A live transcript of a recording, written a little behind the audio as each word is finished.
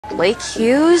Blake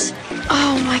Hughes?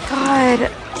 Oh my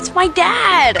god, it's my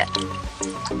dad!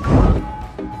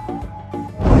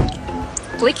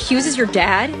 Blake Hughes is your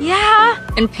dad? Yeah!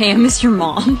 And Pam is your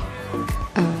mom?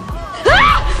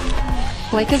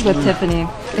 Blake is with Tiffany.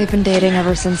 They've been dating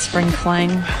ever since spring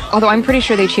fling. Although I'm pretty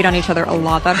sure they cheat on each other a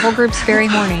lot. That whole group's very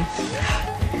horny.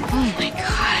 Oh my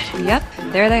god. Yep,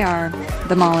 there they are.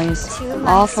 The Mollies.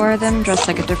 All four of them dressed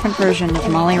like a different version of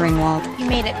Molly Ringwald. You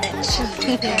made it,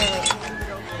 bitch.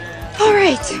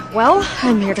 Alright, well,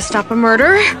 I'm here to stop a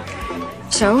murder.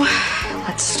 So,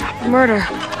 let's stop a murder.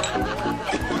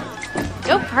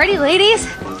 Go party, ladies!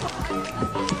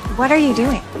 What are you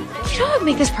doing? You know what would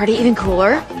make this party even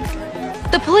cooler?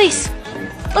 The police!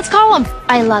 Let's call them!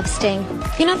 I love Sting.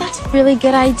 You know, that's a really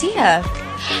good idea.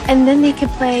 And then they could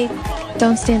play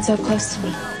Don't Stand So Close to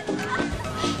Me.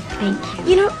 Thank you.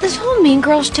 You know, this whole Mean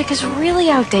Girls shtick is really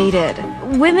outdated.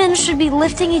 Women should be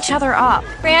lifting each other up.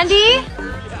 Brandy?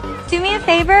 Do me a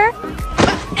favor?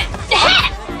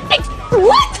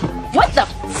 What? What the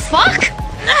fuck?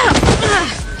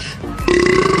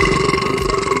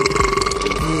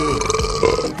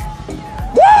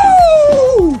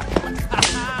 Woo!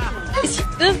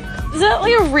 Is that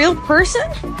like a real person?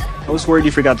 I was worried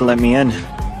you forgot to let me in.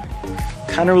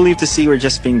 Kinda relieved to see you were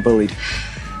just being bullied.